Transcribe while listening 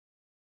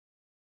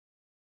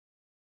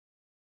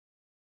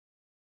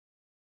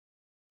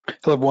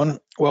Hello, everyone.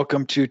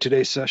 Welcome to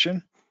today's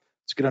session.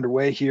 Let's get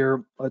underway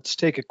here. Let's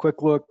take a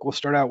quick look. We'll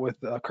start out with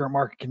current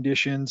market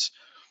conditions.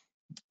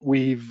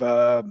 We've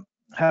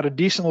had a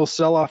decent little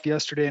sell-off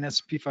yesterday in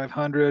S&P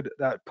 500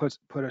 that put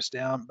us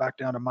back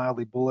down to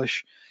mildly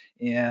bullish,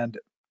 and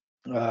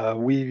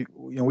we've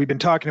been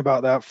talking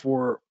about that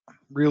for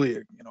really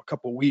a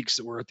couple of weeks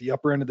that we're at the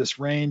upper end of this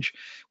range.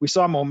 We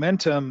saw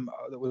momentum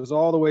that was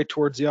all the way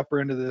towards the upper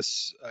end of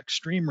this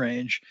extreme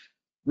range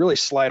really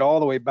slide all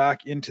the way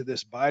back into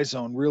this buy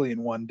zone really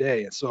in one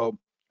day. And so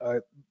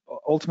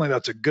ultimately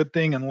that's a good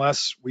thing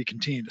unless we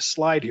continue to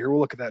slide here.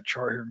 We'll look at that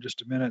chart here in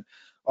just a minute.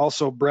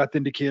 Also, breadth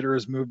indicator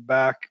has moved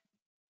back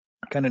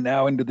kind of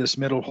now into this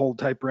middle hold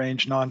type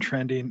range,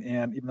 non-trending,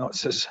 and even though it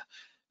says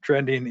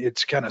trending,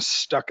 it's kind of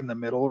stuck in the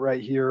middle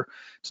right here.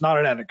 It's not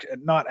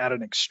at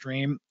an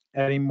extreme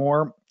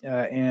anymore,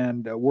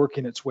 and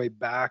working its way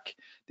back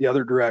the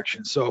other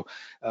direction. So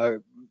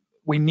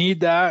we need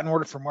that in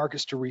order for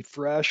markets to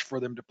refresh, for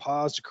them to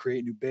pause, to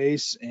create new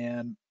base,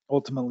 and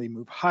ultimately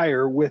move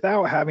higher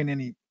without having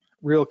any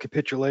real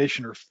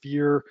capitulation or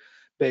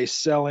fear-based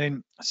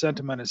selling.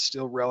 Sentiment is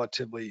still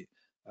relatively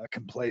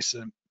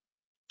complacent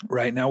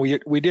right now.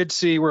 We did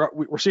see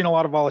we're seeing a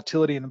lot of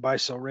volatility in the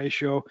buy-sell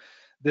ratio.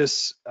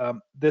 This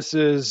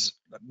is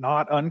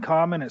not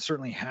uncommon. It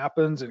certainly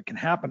happens. It can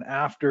happen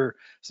after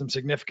some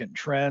significant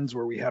trends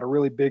where we had a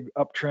really big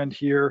uptrend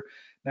here.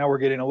 Now we're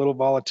getting a little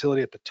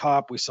volatility at the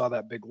top. We saw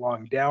that big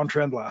long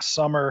downtrend last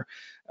summer.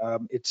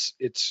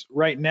 It's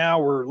right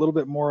now we're a little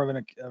bit more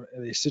of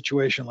a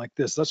situation like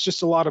this. That's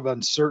just a lot of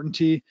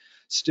uncertainty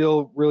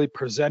still really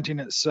presenting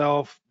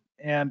itself,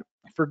 and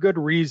for good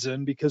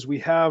reason, because we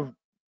have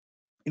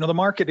the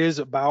market is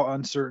about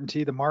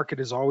uncertainty. The market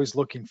is always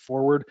looking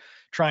forward,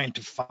 trying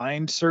to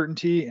find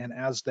certainty, and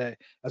as the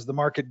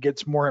market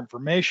gets more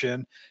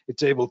information,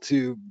 it's able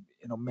to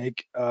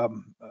make a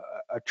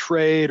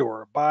trade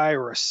or a buy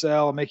or a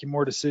sell, making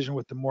more decision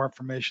with the more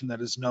information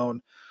that is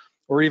known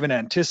or even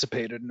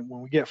anticipated. And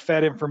when we get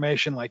Fed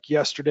information like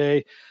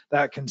yesterday,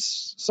 that can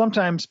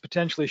sometimes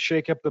potentially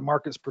shake up the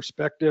market's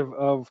perspective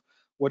of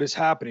what is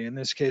happening. In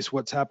this case,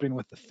 what's happening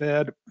with the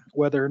Fed,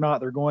 whether or not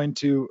they're going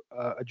to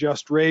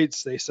adjust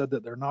rates. They said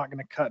that they're not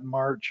going to cut in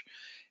March.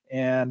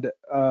 And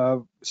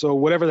so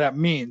whatever that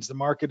means, the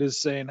market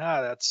is saying,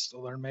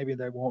 maybe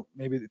they won't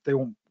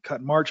cut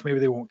in March, maybe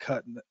they won't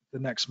cut in the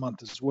next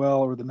month as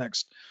well, or the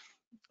next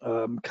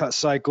cut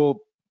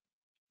cycle.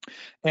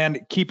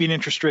 And keeping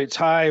interest rates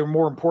high, or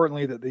more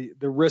importantly, that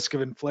the risk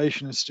of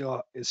inflation is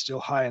still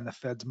high in the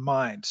Fed's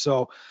mind.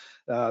 So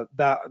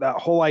that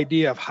whole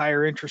idea of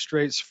higher interest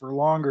rates for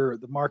longer,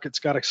 the market's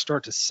got to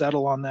start to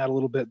settle on that a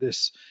little bit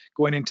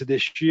going into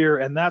this year,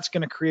 and that's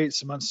going to create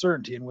some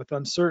uncertainty. And with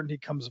uncertainty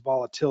comes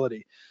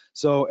volatility.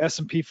 So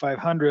S&P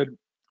 500,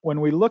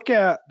 when we look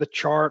at the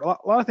chart, a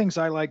lot of things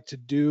I like to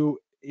do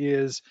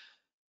is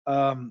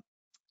the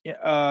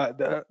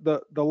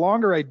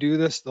longer I do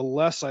this, the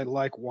less I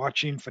like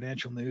watching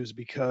financial news,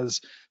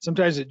 because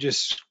sometimes it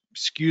just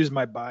skews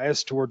my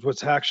bias towards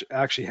what's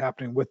actually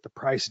happening with the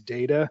price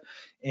data,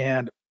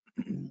 and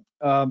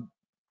a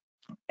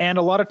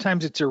lot of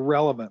times it's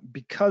irrelevant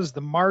because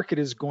the market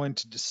is going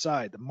to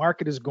decide. The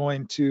market is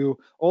going to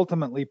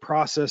ultimately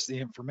process the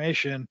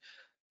information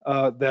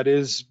that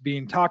is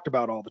being talked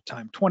about all the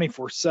time,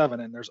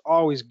 24/7, and there's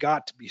always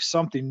got to be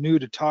something new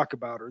to talk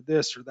about, or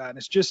this or that, and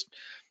it's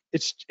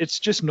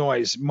just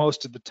noise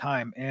most of the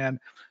time. And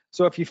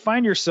so if you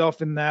find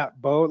yourself in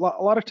that boat, a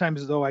lot of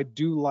times though, I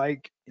do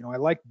like, I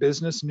like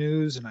business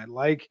news, and I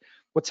like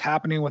what's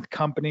happening with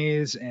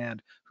companies and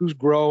who's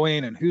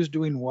growing and who's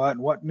doing what and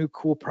what new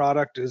cool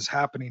product is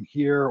happening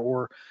here,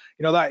 or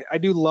that I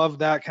do love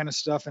that kind of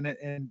stuff,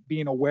 and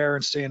being aware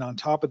and staying on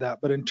top of that.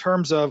 But in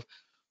terms of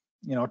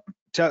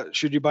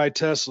should you buy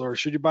Tesla, or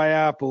should you buy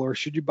Apple, or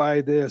should you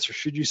buy this, or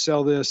should you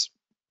sell this,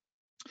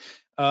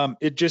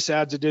 it just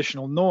adds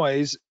additional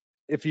noise.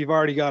 If you've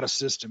already got a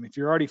system, if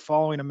you're already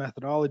following a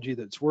methodology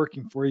that's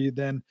working for you,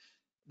 then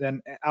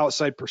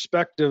outside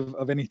perspective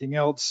of anything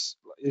else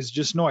is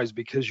just noise,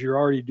 because you're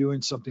already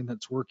doing something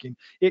that's working.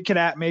 It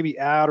can maybe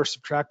add or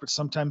subtract, but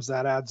sometimes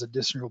that adds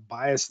additional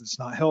bias that's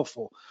not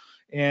helpful.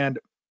 And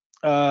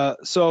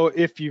so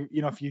if you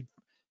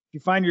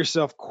find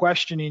yourself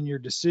questioning your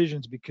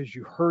decisions because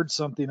you heard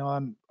something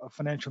on a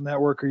financial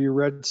network or you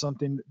read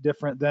something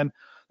different, then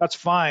that's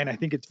fine. I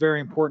think it's very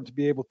important to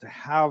be able to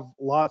have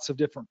lots of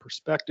different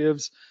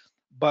perspectives,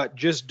 but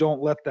just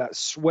don't let that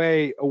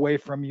sway away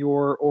from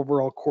your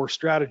overall core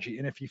strategy.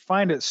 And if you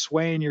find it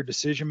swaying your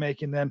decision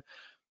making, then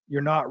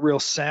you're not real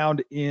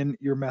sound in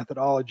your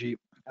methodology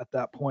at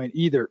that point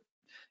either.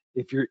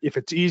 If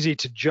it's easy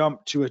to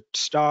jump to a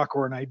stock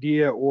or an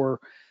idea or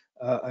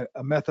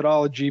a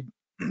methodology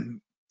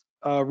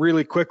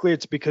really quickly,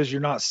 it's because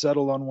you're not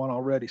settled on one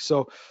already.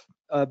 So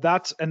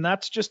that's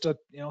just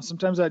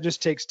sometimes that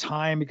just takes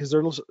time, because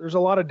there's a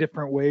lot of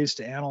different ways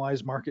to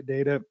analyze market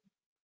data,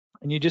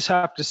 and you just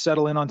have to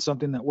settle in on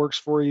something that works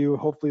for you.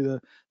 Hopefully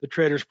the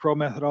TradersPro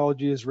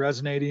methodology is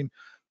resonating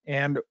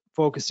and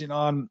focusing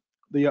on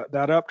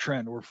that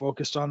uptrend. We're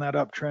focused on that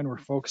uptrend. We're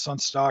focused on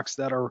stocks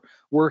that are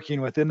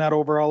working within that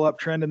overall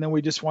uptrend, and then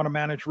we just want to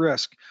manage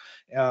risk.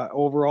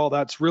 Overall,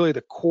 that's really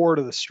the core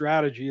to the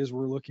strategy. Is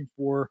we're looking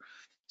for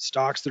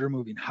stocks that are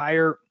moving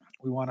higher.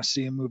 We want to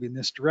see them moving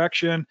this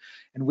direction,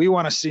 and we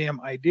want to see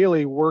them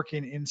ideally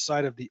working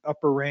inside of the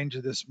upper range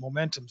of this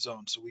momentum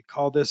zone. So we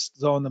call this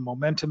zone the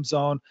momentum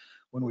zone.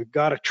 When we've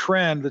got a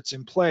trend that's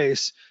in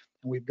place,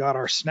 and we've got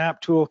our snap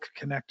tool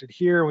connected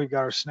here, we've got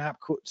our snap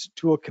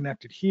tool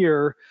connected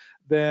here,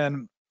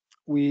 then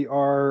we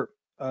are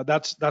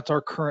that's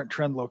our current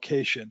trend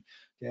location.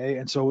 Okay,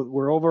 and so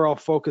we're overall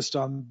focused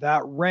on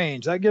that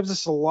range. That gives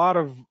us a lot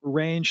of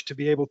range to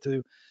be able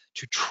to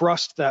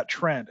trust that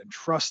trend and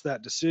trust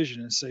that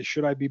decision and say,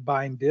 should I be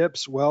buying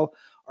dips? Well,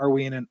 are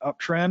we in an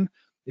uptrend?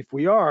 If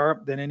we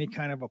are, then any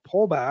kind of a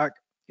pullback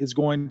is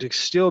going to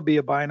still be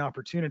a buying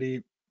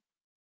opportunity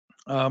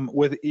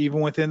with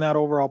even within that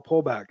overall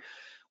pullback.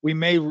 We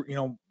may,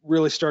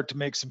 really start to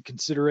make some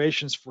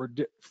considerations for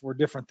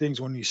different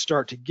things when you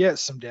start to get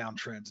some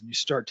downtrends and you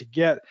start to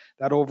get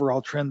that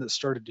overall trend that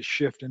started to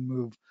shift and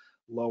move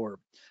lower.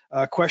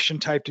 Question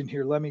typed in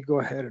here. Let me go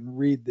ahead and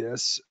read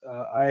this.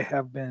 I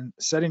have been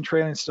setting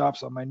trailing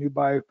stops on my new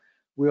buy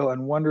wheel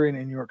and wondering,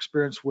 in your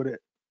experience,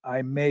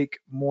 I make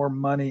more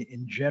money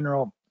in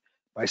general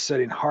by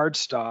setting hard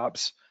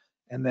stops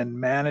and then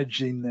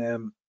managing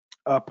them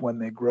up when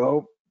they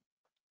grow?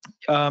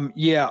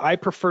 Yeah, I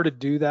prefer to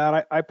do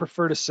that. I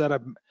prefer to set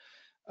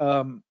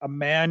a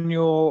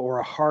manual or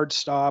a hard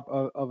stop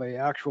of a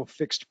actual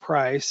fixed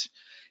price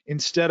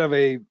instead of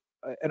an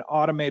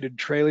automated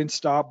trailing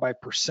stop by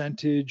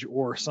percentage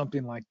or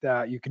something like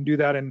that. You can do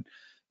that in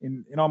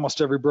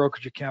almost every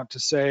brokerage account to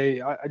say,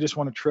 I just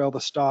want to trail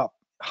the stop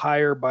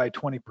higher by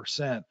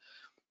 20%.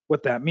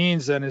 What that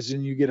means then is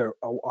then you get a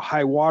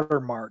high water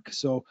mark.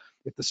 So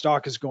if the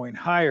stock is going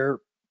higher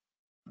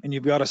and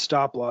you've got a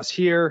stop loss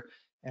here,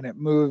 and it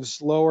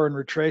moves lower and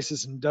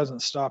retraces and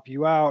doesn't stop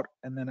you out,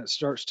 and then it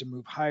starts to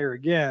move higher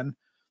again,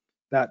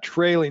 that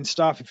trailing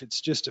stop, if it's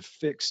just a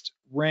fixed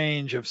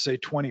range of say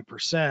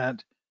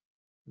 20%,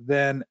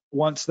 then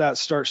once that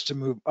starts to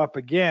move up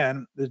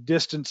again, the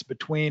distance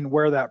between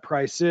where that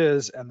price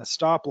is and the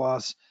stop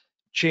loss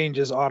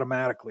changes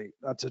automatically.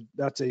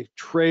 That's a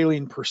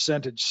trailing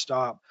percentage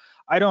stop.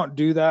 I don't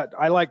do that.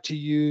 I like to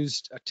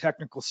use a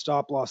technical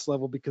stop loss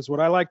level because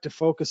what I like to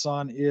focus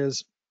on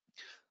is,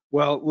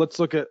 well, let's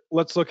look at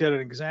an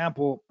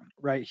example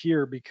right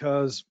here,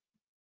 because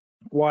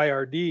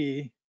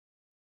YRD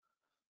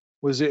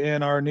was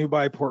in our new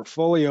buy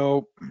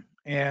portfolio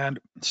and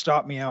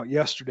stopped me out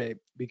yesterday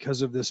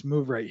because of this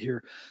move right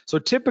here. So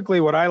typically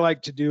what I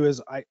like to do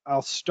is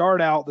I'll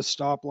start out the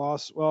stop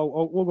loss.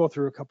 Well, we'll go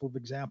through a couple of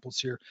examples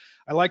here.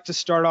 I like to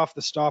start off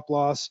the stop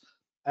loss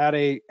at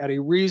a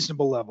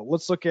reasonable level.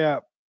 Let's look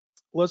at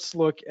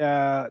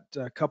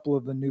a couple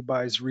of the new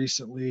buys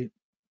recently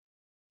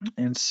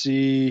and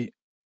see.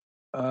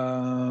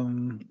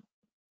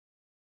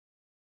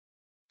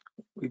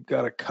 We've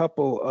got a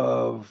couple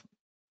of,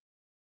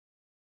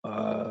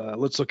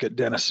 let's look at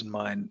Denison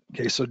Mine.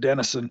 Okay, so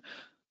Denison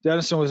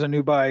was a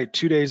new buy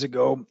 2 days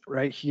ago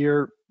right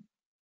here.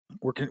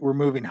 We're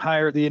moving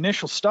higher. The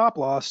initial stop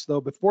loss,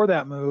 though, before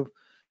that move,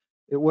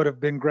 it would have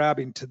been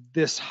grabbing to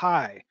this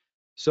high.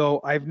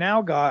 So I've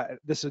now got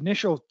this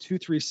initial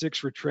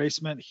 236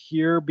 retracement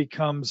here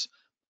becomes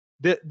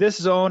this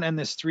zone, and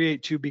this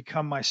 382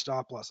 become my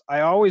stop loss.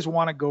 I always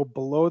want to go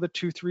below the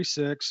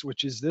 236,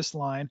 which is this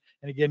line.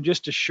 And again,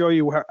 just to show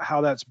you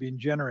how that's being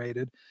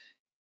generated,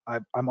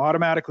 I'm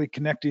automatically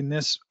connecting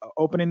this,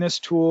 opening this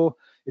tool.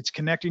 It's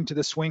connecting to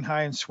the swing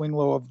high and swing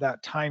low of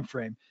that time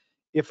frame.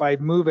 If I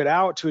move it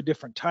out to a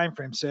different time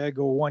frame, say I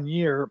go 1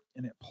 year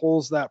and it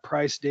pulls that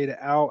price data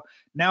out,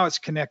 now it's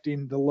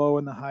connecting the low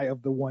and the high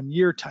of the 1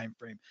 year time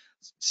frame.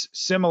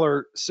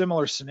 Similar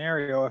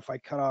scenario if I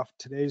cut off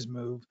today's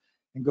move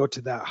and go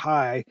to that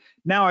high.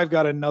 Now I've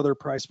got another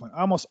price point.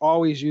 I almost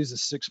always use a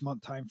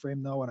 6-month time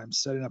frame though when I'm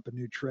setting up a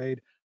new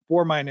trade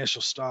for my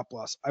initial stop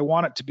loss. I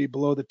want it to be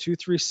below the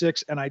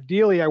 236, and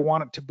ideally I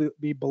want it to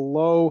be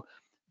below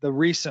the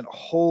recent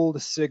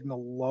hold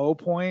signal low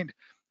point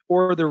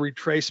or the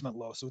retracement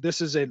low. So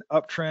this is an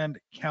uptrend,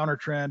 counter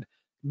trend,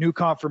 new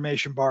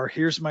confirmation bar.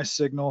 Here's my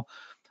signal.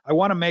 I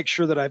want to make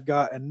sure that I've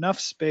got enough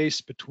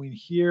space between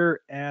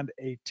here and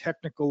a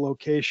technical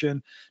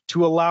location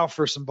to allow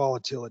for some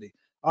volatility.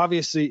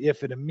 Obviously,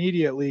 if it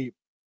immediately,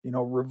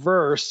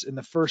 reverse in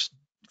the first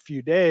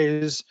few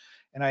days,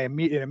 and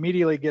it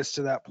immediately gets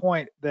to that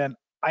point, then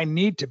I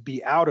need to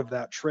be out of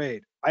that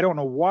trade. I don't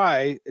know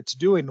why it's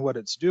doing what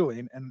it's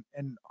doing,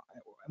 and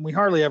we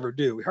hardly ever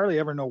do. We hardly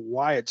ever know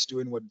why it's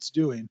doing what it's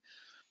doing,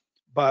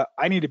 but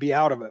I need to be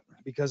out of it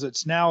because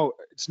it's now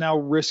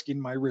risking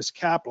my risk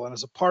capital. And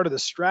as a part of the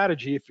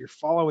strategy, if you're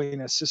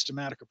following a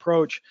systematic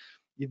approach,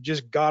 you've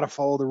just got to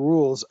follow the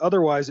rules.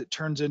 Otherwise, it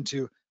turns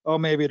into, oh,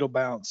 maybe it'll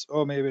bounce.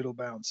 Oh, maybe it'll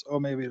bounce. Oh,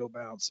 maybe it'll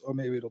bounce. Oh,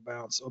 maybe it'll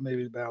bounce. Oh,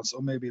 maybe it'll bounce.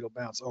 Oh, maybe it'll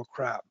bounce. Oh,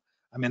 crap.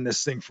 I'm in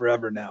this thing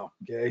forever now,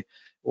 okay?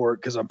 Or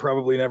because I'm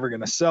probably never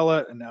going to sell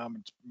it, and now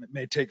it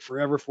may take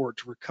forever for it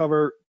to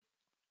recover.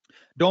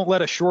 don't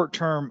let a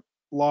short-term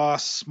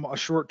loss, a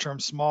short-term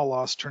small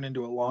loss turn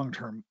into a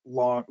long-term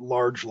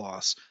large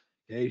loss.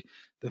 Okay,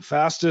 the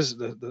fastest,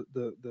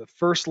 the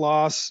first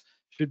loss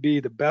should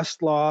be the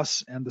best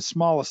loss and the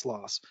smallest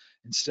loss,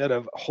 instead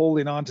of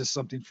holding on to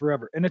something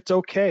forever. And it's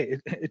okay.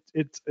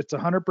 It's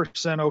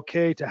 100%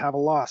 okay to have a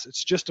loss.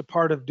 It's just a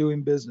part of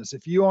doing business.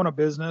 If you own a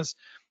business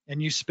and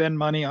you spend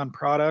money on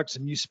products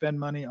and you spend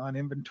money on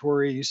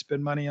inventory, you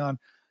spend money on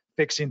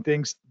fixing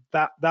things,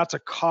 that's a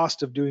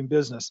cost of doing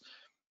business.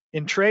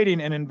 In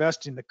trading and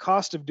investing, the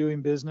cost of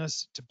doing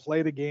business to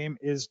play the game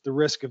is the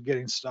risk of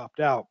getting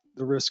stopped out,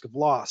 the risk of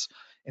loss.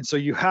 And so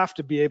you have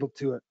to be able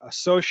to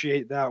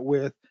associate that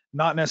with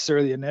not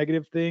necessarily a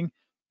negative thing,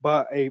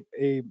 but a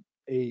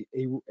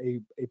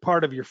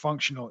part of your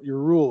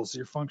rules.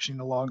 You're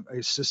functioning along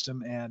a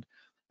system, and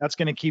that's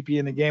going to keep you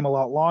in the game a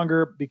lot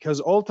longer, because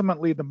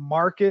ultimately the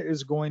market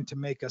is going to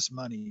make us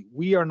money.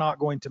 We are not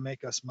going to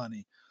make us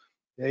money.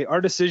 Okay? Our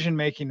decision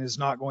making is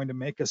not going to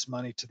make us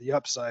money to the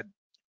upside.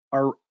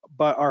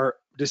 But our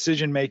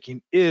decision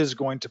making is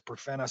going to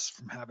prevent us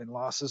from having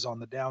losses on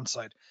the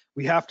downside.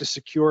 We have to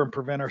secure and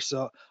prevent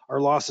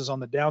our losses on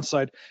the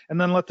downside, and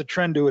then let the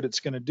trend do what it's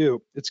going to do.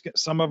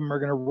 Some of them are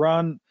going to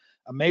run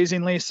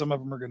amazingly. Some of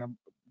them are going to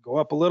go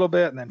up a little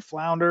bit and then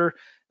flounder.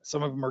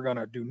 Some of them are going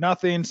to do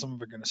nothing. Some of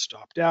them are going to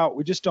stop out.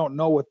 We just don't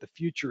know what the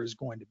future is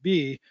going to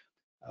be.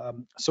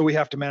 So we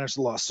have to manage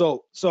the loss.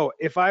 So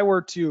if I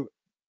were to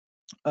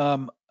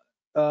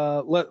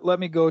let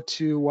me go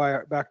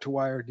to back to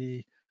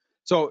YRD.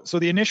 So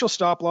the initial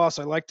stop loss,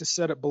 I like to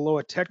set it below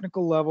a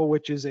technical level,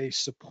 which is a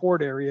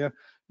support area.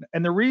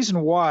 And the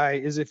reason why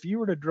is, if you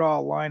were to draw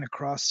a line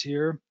across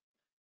here,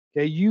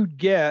 okay,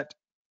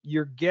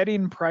 you're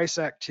getting price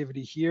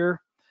activity here,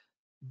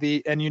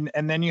 and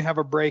then you have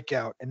a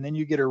breakout, and then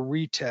you get a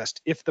retest.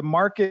 If the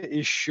market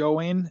is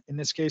showing, in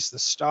this case, the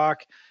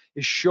stock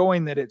is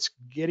showing that it's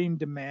getting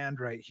demand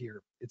right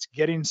here, it's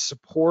getting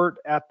support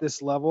at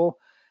this level,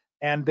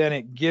 and then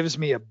it gives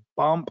me a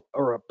bump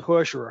or a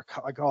push, or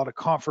I call it a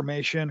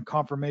confirmation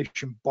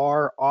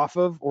bar off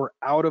of or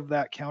out of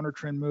that counter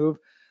trend move,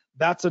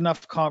 that's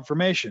enough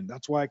confirmation.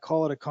 That's why I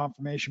call it a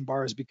confirmation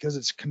bar, is because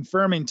it's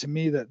confirming to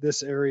me that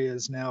this area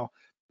is now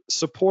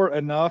support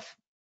enough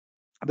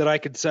that I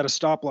could set a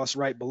stop loss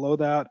right below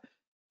that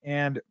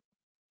and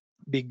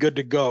be good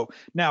to go.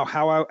 Now,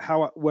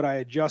 how would I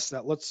adjust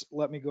that?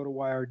 Let me go to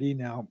YRD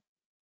now,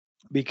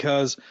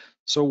 because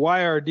so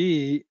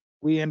YRD,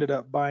 we ended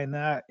up buying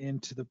that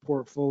into the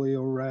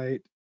portfolio,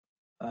 right?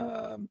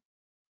 I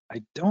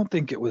don't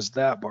think it was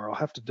that bar. I'll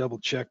have to double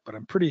check, but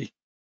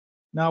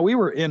now we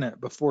were in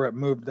it before it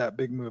moved that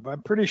big move.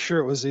 I'm pretty sure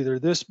it was either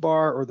this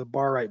bar or the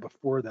bar right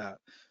before that.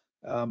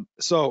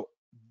 So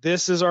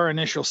this is our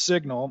initial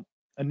signal,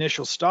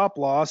 initial stop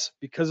loss.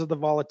 Because of the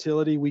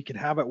volatility, we can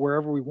have it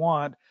wherever we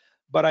want,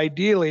 but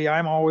ideally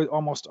I'm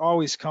almost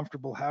always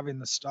comfortable having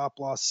the stop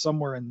loss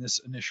somewhere in this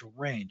initial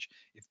range.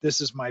 If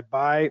this is my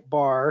buy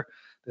bar,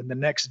 then the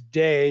next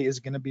day is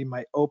going to be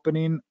my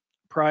opening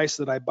price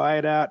that I buy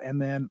it at,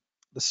 and then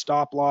the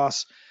stop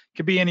loss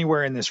could be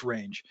anywhere in this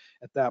range.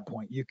 At that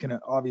point, you can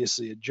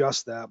obviously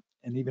adjust that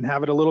and even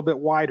have it a little bit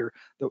wider.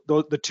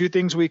 The two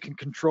things we can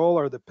control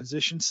are the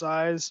position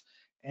size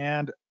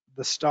and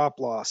the stop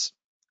loss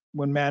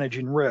when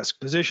managing risk.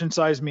 Position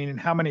size meaning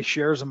how many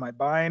shares am I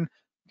buying?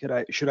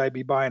 Should I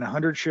be buying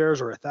 100 shares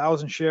or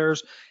 1,000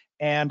 shares?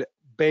 And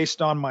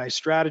based on my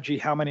strategy,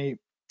 how big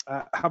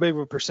of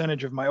a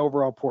percentage of my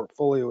overall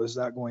portfolio is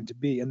that going to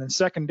be? And then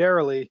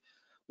secondarily,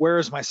 where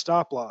is my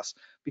stop loss?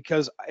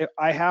 Because if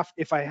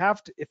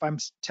I'm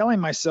telling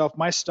myself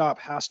my stop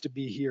has to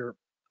be here,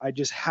 I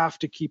just have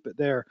to keep it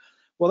there.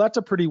 Well, that's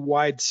a pretty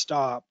wide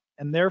stop,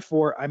 and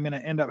therefore I'm going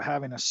to end up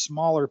having a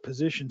smaller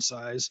position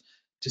size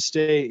to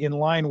stay in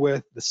line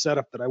with the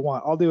setup that I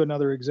want. I'll do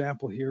another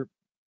example here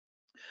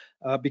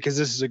because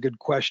this is a good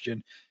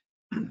question.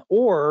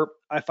 Or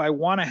if I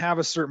want to have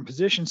a certain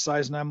position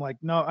size and I'm like,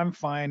 no, I'm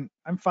fine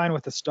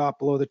with the stop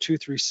below the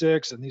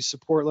 236 and these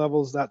support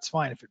levels, that's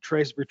fine. If it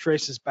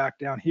retraces back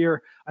down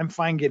here, I'm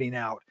fine getting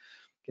out.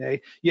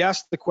 Okay. You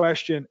asked the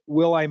question,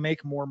 will I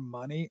make more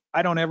money?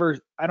 I don't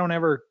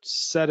ever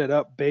set it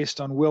up based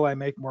on will I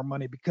make more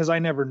money, because I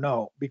never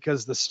know,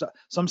 because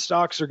some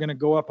stocks are going to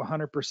go up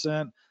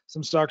 100%.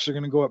 Some stocks are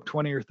going to go up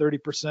 20 or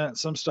 30%.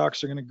 Some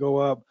stocks are going to go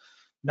up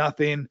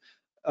nothing.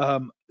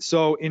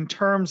 So in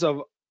terms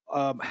of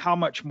how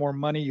much more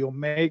money you'll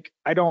make,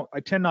 I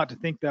tend not to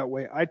think that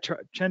way. I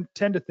tend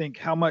to think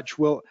how much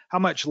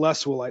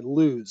less will I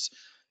lose,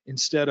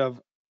 instead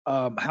of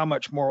how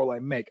much more will I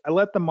make. I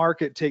let the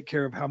market take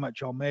care of how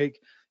much I'll make,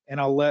 and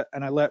I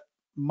let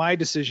my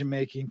decision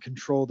making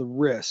control the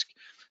risk.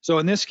 So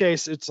in this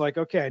case, it's like,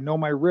 okay, I know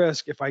my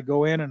risk. If I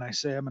go in and I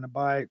say I'm going to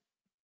buy,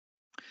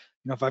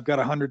 if I've got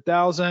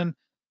 100,000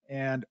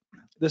 and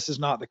this is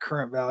not the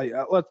current value,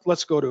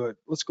 let's go to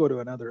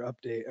another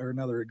update or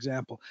another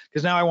example,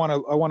 because now I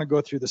want to go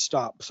through the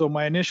stop. So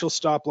my initial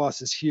stop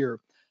loss is here.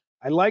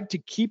 I like to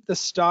keep the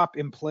stop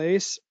in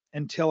place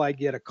until I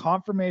get a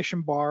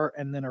confirmation bar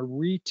and then a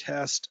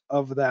retest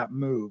of that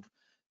move.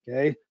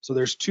 Okay, so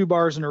there's 2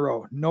 bars in a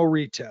row, no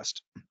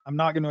retest. I'm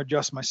not going to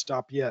adjust my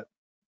stop yet.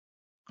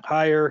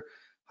 Higher,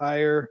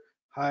 higher,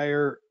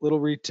 higher, little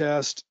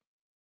retest,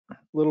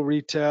 little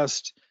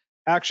retest.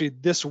 Actually,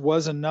 this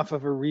was enough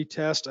of a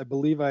retest. I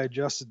believe I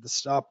adjusted the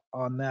stop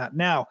on that.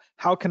 Now,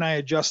 how can I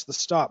adjust the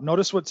stop?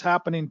 Notice what's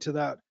happening to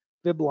that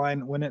fib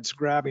line when it's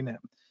grabbing it.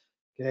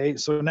 Okay,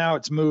 so now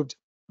it's moved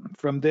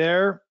from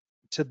there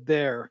to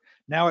there.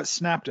 Now it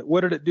snapped it.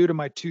 What did it do to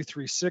my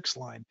 236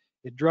 line?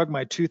 It drug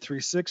my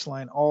 236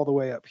 line all the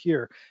way up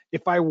here.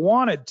 If I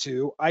wanted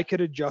to, I could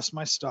adjust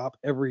my stop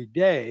every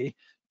day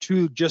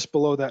to just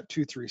below that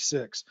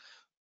 236.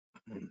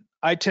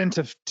 I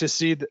tend to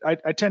see that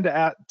I tend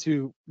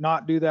to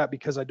not do that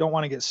because I don't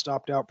want to get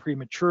stopped out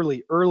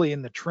prematurely early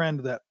in the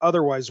trend that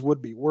otherwise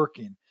would be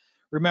working.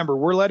 Remember,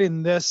 we're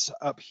letting this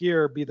up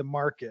here be the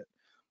market,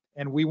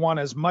 and we want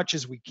as much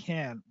as we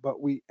can,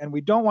 but we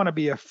don't want to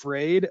be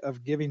afraid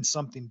of giving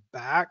something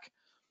back,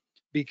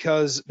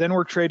 because then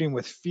we're trading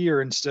with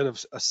fear instead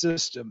of a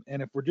system.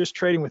 And if we're just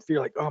trading with fear,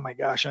 like, oh my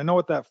gosh, I know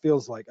what that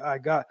feels like.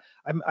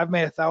 I've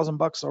made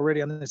 $1,000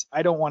 already on this.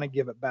 I don't want to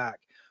give it back.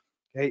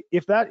 Okay,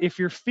 if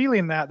you're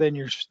feeling that, then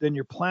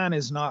your plan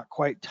is not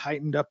quite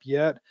tightened up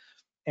yet,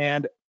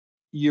 and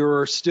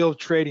you're still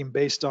trading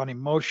based on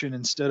emotion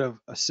instead of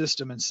a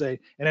system. And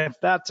if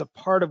that's a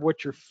part of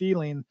what you're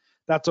feeling,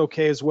 that's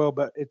okay as well.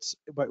 But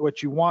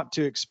what you want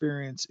to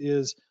experience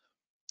is,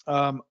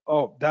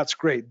 oh, that's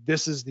great.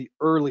 This is the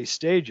early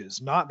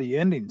stages, not the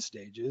ending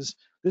stages.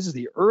 This is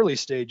the early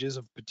stages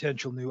of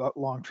potential new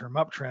long-term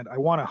uptrend. I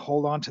want to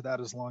hold on to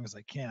that as long as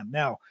I can.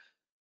 Now,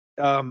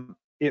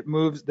 it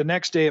moves the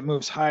next day, it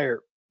moves higher.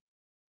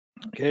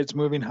 Okay, it's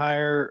moving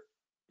higher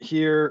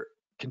here,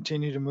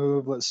 continue to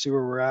move. Let's see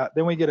where we're at.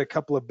 Then we get a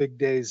couple of big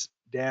days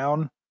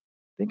down. I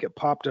think it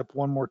popped up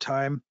one more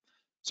time.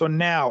 So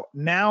now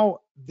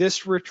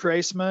this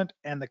retracement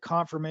and the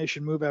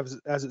confirmation move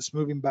as it's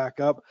moving back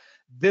up,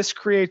 this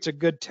creates a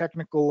good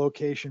technical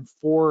location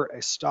for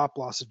a stop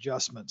loss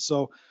adjustment.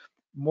 So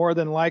more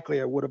than likely,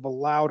 I would have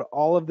allowed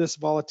all of this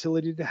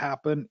volatility to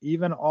happen,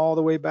 even all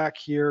the way back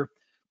here,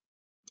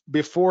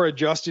 before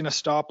adjusting a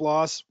stop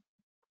loss.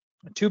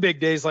 2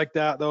 big days like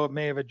that, though, it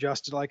may have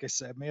adjusted, like I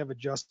said, may have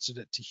adjusted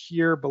it to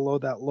here below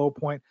that low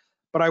point.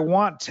 But I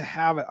want to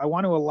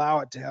allow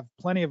it to have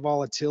plenty of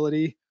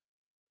volatility.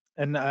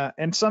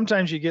 And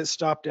sometimes you get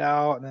stopped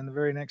out, and then the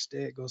very next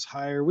day it goes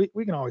higher. We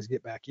can always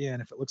get back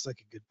in if it looks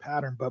like a good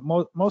pattern. But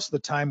most of the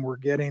time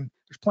there's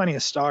plenty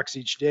of stocks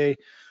each day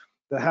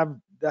that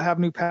have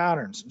new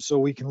patterns, so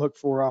we can look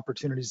for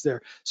opportunities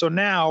there. So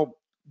now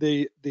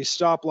the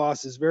stop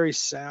loss is very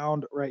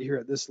sound right here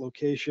at this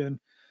location.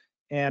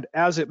 And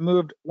as it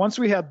moved, once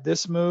we had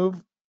this move,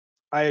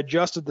 I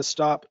adjusted the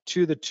stop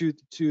to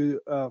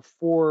the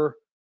four,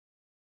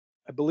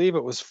 I believe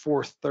it was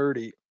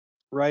 430,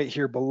 right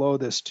here below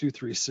this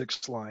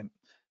 236 line.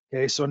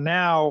 Okay, so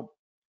now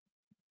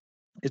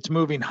it's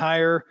moving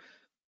higher.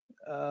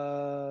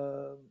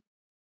 I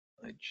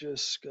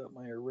just got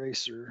my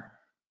eraser.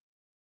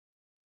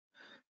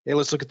 Okay,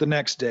 let's look at the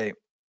next day.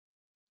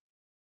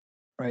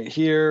 Right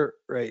here,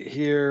 right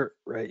here,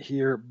 right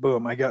here,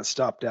 boom, I got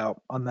stopped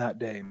out on that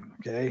day.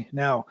 Okay,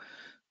 now,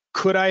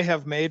 could I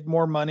have made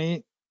more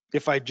money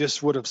if I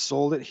just would have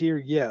sold it here?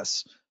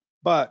 Yes.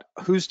 But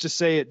who's to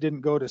say it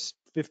didn't go to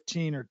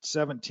 15 or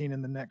 17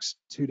 in the next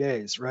 2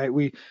 days, right?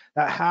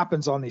 That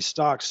happens on these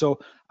stocks. So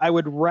I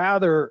would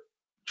rather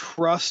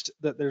trust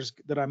that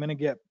I'm going to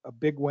get a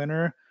big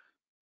winner,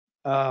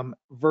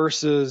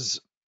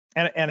 versus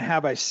and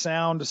have a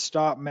sound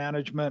stop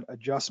management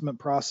adjustment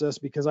process,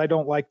 because I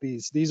don't like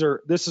these.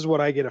 This is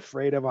what I get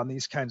afraid of on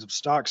these kinds of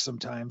stocks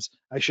sometimes.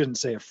 I shouldn't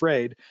say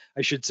afraid.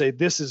 I should say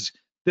this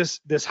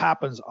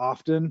happens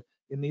often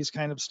in these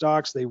kind of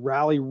stocks. They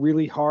rally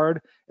really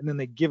hard and then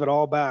they give it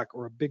all back,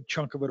 or a big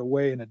chunk of it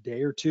away, in a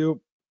day or two.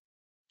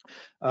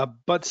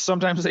 But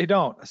sometimes they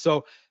don't.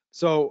 So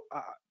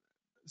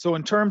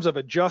in terms of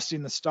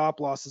adjusting the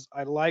stop losses,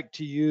 I like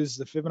to use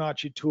the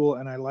Fibonacci tool,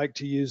 and I like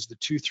to use the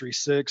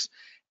 236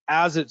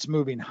 as it's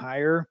moving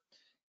higher,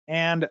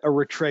 and a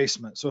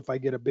retracement. So if I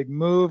get a big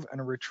move and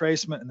a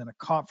retracement and then a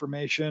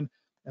confirmation,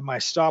 and my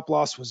stop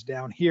loss was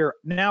down here,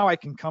 now I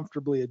can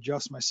comfortably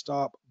adjust my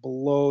stop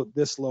below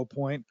this low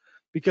point,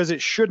 because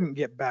it shouldn't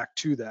get back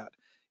to that.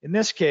 In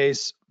this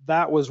case,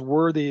 that was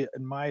worthy,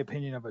 in my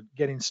opinion, of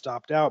getting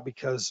stopped out,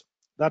 because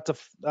that's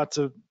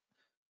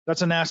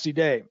a nasty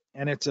day,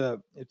 and it's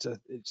a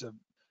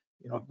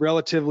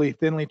relatively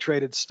thinly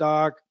traded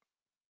stock.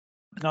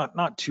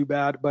 Not too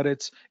bad, but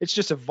it's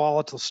just a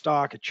volatile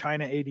stock, a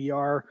China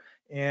ADR,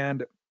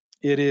 and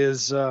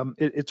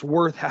it's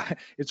worth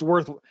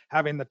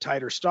having the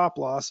tighter stop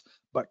loss,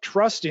 but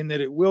trusting that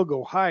it will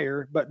go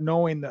higher, but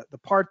knowing that the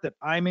part that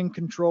I'm in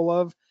control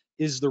of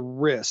is the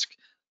risk.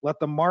 Let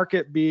the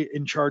market be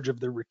in charge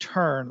of the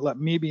return. Let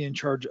me be in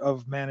charge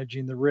of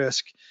managing the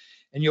risk.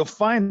 And you'll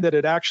find that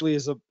it actually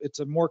it's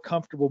a more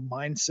comfortable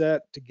mindset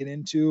to get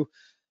into,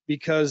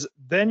 because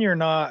then you're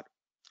not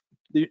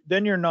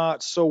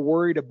so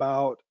worried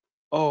about,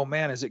 oh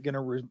man,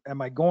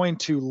 am I going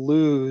to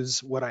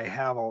lose what I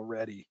have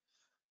already?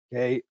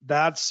 Okay,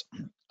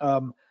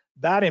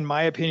 that in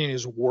my opinion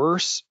is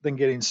worse than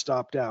getting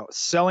stopped out.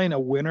 Selling a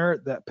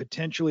winner that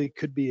potentially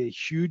could be a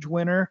huge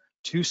winner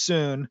too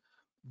soon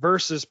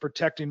versus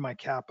protecting my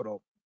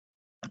capital.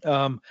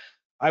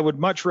 I would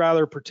much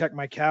rather protect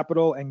my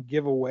capital and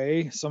give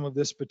away some of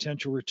this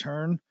potential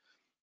return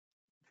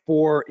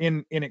for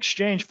in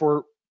exchange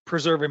for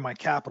preserving my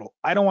capital.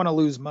 I don't want to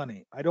lose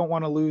money. I don't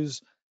want to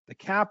lose the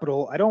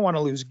capital. I don't want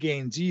to lose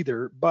gains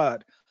either,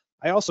 but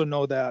I also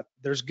know that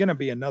there's going to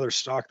be another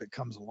stock that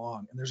comes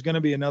along, and there's going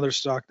to be another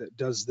stock that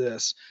does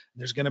this,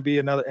 and there's going to be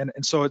another,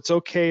 and so it's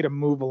okay to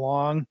move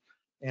along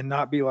and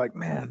not be like,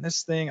 man,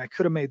 this thing I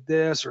could have made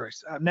this, or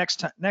next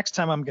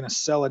time I'm going to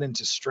sell it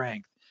into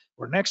strength,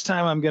 or next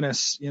time I'm going to,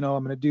 I'm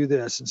going to do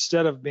this,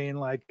 instead of being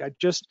like, I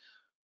just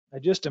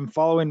am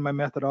following my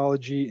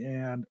methodology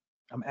and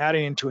I'm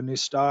adding into a new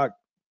stock.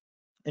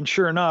 And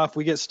sure enough,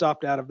 we get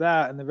stopped out of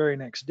that, and the very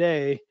next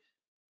day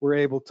we're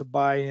able to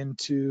buy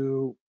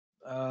into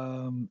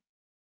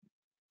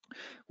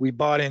we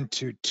bought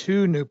into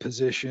 2 new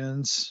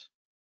positions,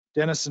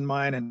 Denison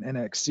Mine and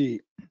NXC.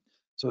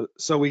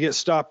 So we get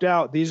stopped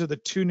out. These are the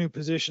 2 new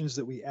positions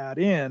that we add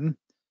in.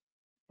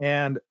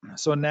 And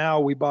so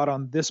now we bought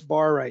on this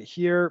bar right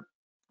here.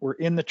 We're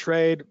in the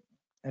trade,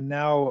 and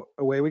now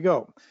away we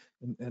go.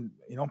 And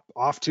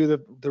off to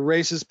the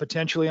races,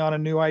 potentially on a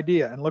new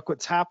idea. And look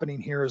what's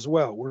happening here as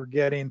well. We're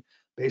getting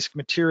basic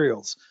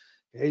materials.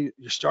 Okay,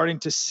 you're starting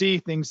to see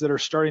things that are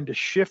starting to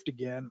shift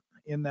again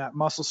in that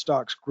muscle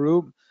stocks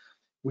group.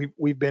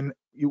 We've been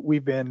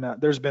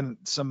there's been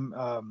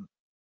some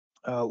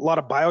a lot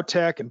of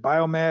biotech and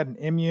biomed and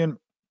immune.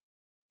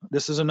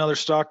 This is another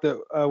stock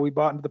that we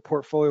bought into the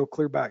portfolio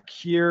clear back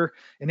here,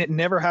 and it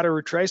never had a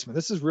retracement.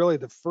 This is really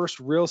the first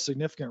real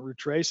significant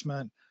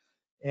retracement,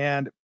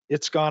 and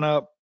it's gone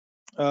up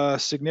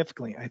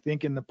significantly. I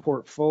think in the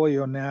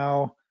portfolio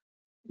now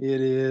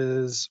it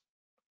is,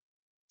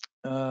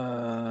 we've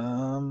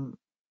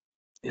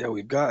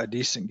got a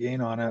decent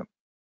gain on it,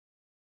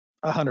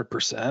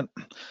 100%.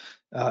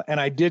 And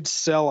I did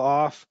sell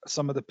off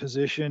some of the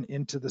position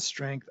into the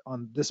strength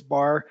on this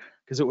bar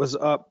because it was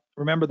up.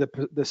 Remember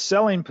the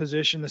selling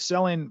position, the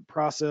selling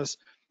process,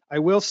 I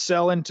will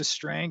sell into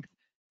strength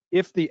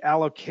if the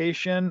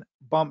allocation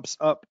bumps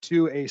up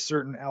to a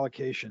certain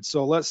allocation.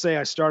 So let's say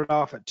I started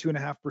off at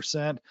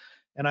 2.5%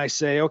 and I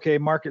say, okay,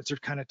 markets are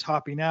kind of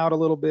topping out a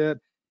little bit.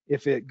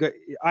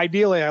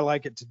 Ideally, I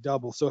like it to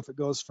double. So if it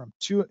goes from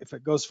a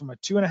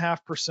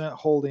 2.5%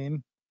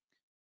 holding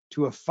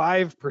to a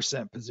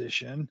 5%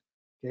 position,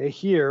 okay,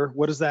 here,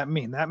 what does that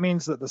mean? That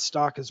means that the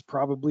stock has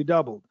probably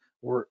doubled,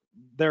 or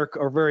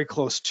very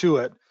close to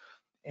it.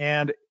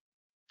 And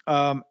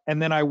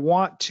then I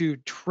want to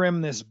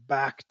trim this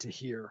back to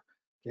here.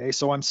 Okay,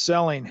 so I'm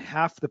selling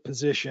half the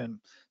position.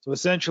 So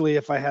essentially,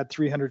 if I had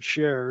 300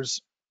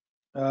 shares,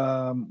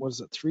 what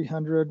is it,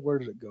 300? Where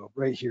did it go?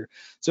 Right here.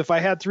 So if I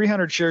had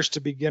 300 shares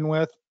to begin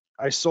with,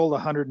 I sold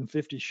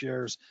 150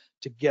 shares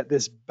to get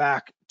this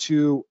back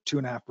to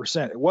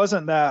 2.5%. It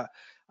wasn't that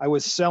I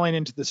was selling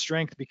into the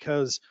strength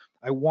because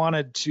I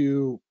wanted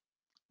to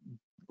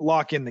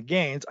lock in the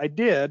gains. I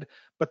did,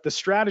 but the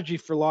strategy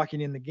for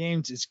locking in the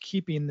gains is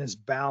keeping this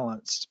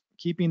balanced,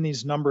 keeping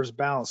these numbers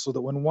balanced so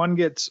that when one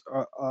gets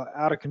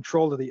out of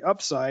control to the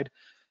upside,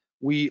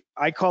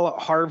 I call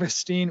it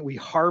harvesting. We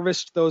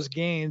harvest those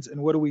gains,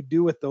 and what do we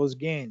do with those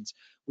gains?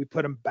 We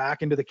put them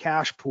back into the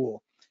cash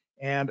pool,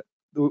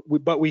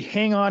 but we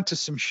hang on to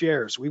some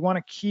shares. We want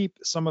to keep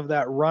some of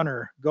that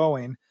runner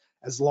going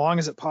as long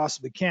as it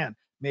possibly can.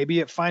 Maybe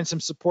it finds some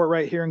support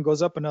right here and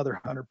goes up another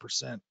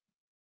 100%.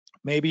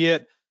 Maybe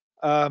it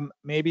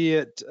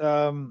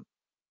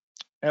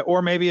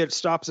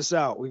stops us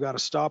out. We've got a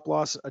stop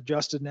loss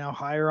adjusted now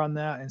higher on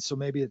that, and so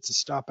maybe it's a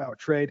stop out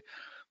trade.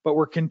 But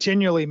we're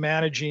continually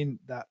managing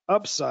that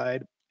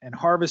upside and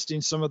harvesting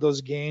some of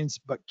those gains,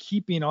 but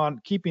keeping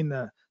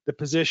the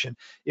position.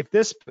 If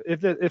this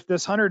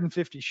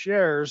 150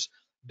 shares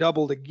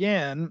doubled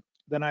again,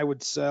 then I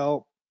would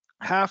sell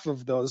half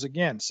of those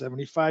again,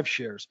 75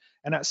 shares.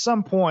 And at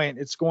some point,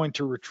 it's going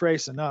to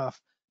retrace enough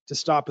to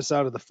stop us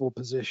out of the full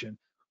position.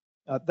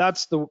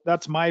 That's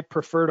my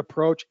preferred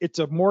approach. It's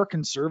a more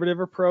conservative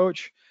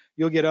approach.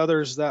 You'll get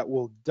others that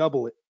will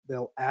double it.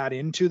 They'll add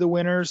into the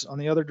winners on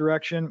the other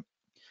direction.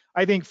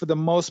 I think for the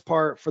most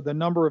part, for the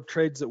number of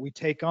trades that we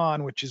take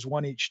on, which is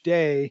one each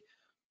day,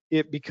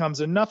 it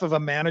becomes enough of a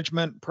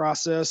management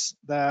process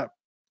that,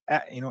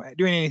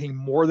 doing anything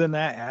more than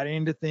that, adding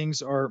into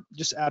things, or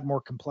just add more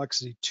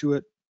complexity to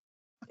it.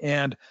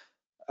 And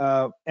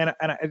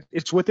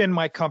it's within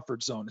my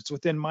comfort zone. It's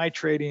within my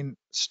trading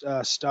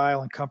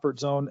style and comfort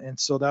zone, and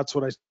so that's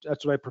what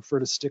I prefer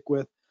to stick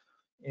with.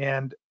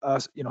 And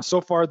so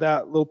far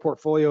that little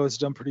portfolio has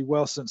done pretty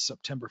well since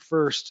September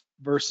 1st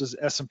versus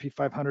S&P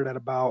 500 at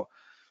about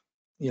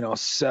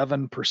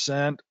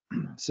 7%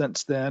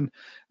 since then.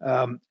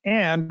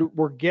 And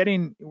we're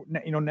getting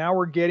now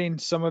we're getting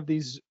some of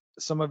these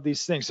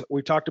things.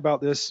 We talked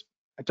about this.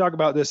 I talk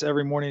about this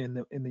every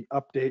morning in the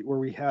update where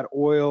we had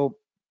oil.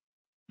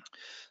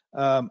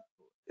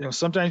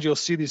 Sometimes you'll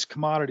see these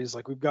commodities,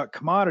 like we've got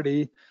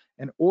commodity,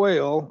 And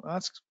oil,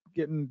 that's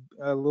getting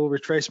a little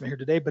retracement here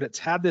today, but it's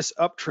had this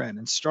uptrend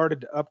and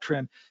started to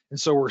uptrend. And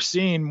so we're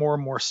seeing more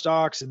and more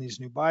stocks in these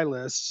new buy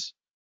lists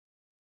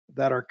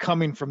that are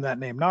coming from that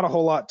name. Not a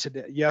whole lot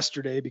today,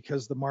 yesterday,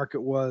 because the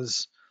market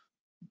was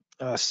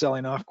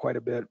selling off quite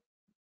a bit.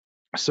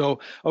 So,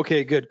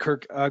 okay, good,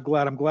 Kirk.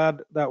 I'm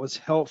glad that was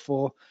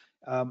helpful.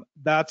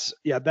 That's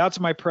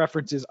my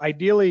preference is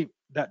ideally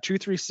that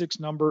 236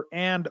 number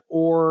and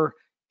or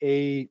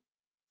a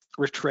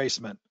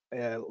retracement.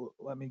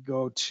 Let me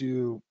go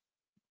to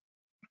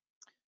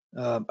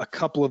a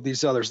couple of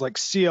these others like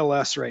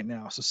CLS right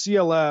now. So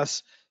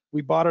CLS,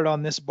 we bought it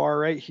on this bar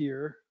right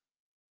here.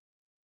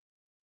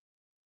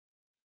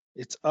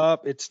 It's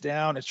up, it's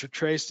down, it's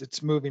retraced,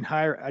 it's moving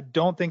higher. I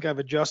don't think I've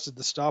adjusted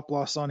the stop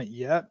loss on it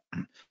yet.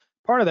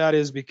 Part of that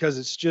is because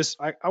it's just,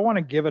 I want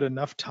to give it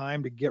enough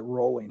time to get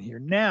rolling here.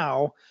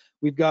 Now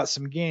we've got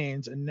some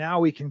gains, and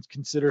now we can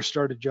consider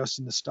start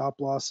adjusting the stop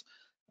loss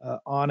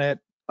on it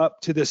up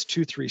to this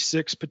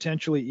 236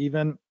 potentially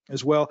even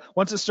as well.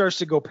 Once it starts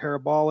to go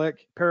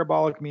parabolic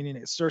meaning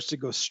it starts to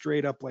go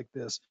straight up like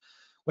this.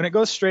 When it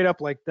goes straight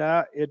up like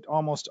that, it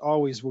almost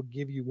always will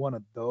give you one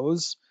of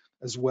those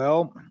as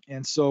well.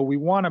 And so we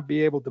want to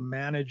be able to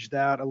manage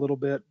that a little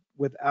bit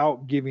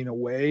without giving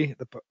away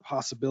the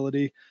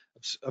possibility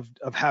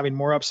of having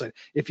more upside.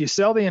 If you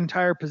sell the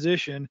entire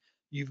position,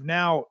 you've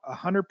now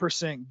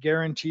 100%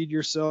 guaranteed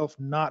yourself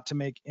not to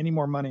make any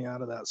more money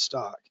out of that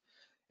stock.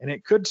 And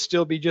it could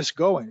still be just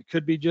going. It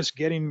could be just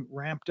getting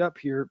ramped up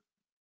here.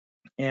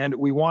 And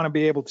we want to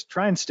be able to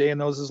try and stay in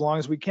those as long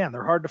as we can.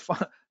 They're hard to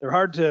find. They're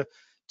hard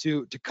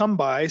to come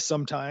by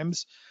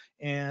sometimes.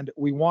 And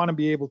we want to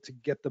be able to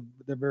get the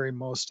very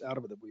most out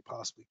of it that we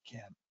possibly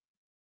can.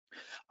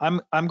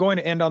 I'm going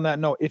to end on that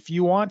note. If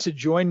you want to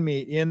join me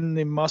in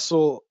the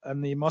Muscle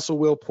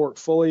Wheel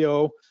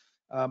portfolio,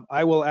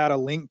 I will add a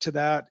link to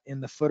that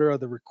in the footer of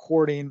the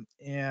recording.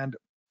 And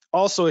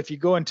also, if you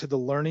go into the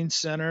Learning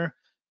Center,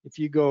 if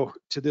you go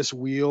to this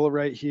wheel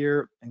right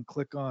here and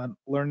click on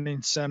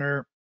Learning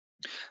Center,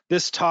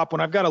 this top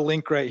one, I've got a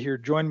link right here.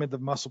 Join me in the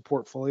Muscle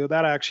portfolio.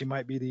 That actually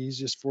might be the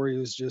easiest for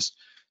you, is just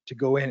to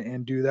go in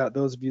and do that.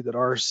 Those of you that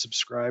are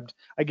subscribed,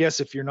 I guess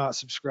if you're not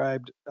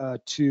subscribed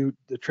to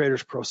the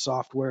TradersPro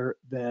software,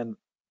 then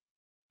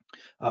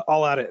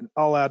I'll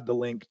add the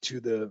link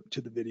to the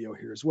video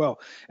here as well.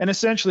 And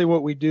essentially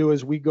what we do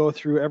is we go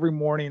through every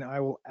morning. I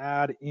will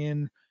add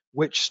in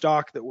which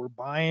stock that we're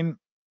buying.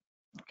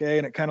 Okay,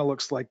 and it kind of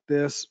looks like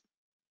this.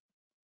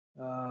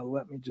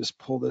 Let me just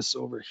pull this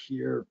over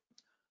here.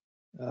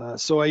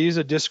 So I use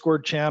a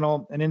Discord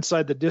channel, and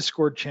inside the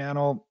Discord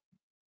channel,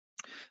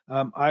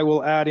 I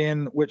will add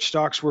in which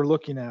stocks we're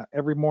looking at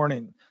every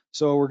morning.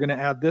 So we're going to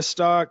add this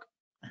stock.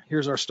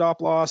 Here's our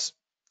stop loss,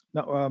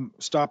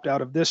 stopped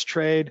out of this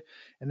trade.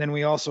 And then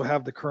we also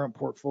have the current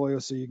portfolio,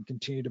 so you can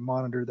continue to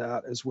monitor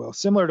that as well.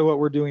 Similar to what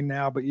we're doing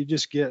now, but you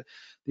just get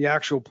the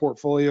actual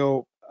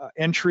portfolio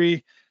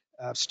entry,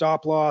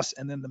 stop loss,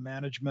 and then the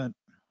management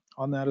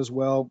on that as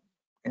well.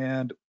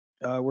 And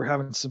we're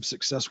having some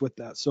success with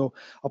that. So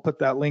I'll put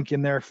that link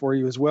in there for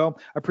you as well.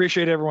 I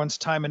appreciate everyone's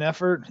time and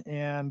effort,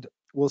 and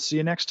we'll see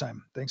you next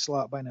time. Thanks a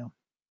lot. Bye now.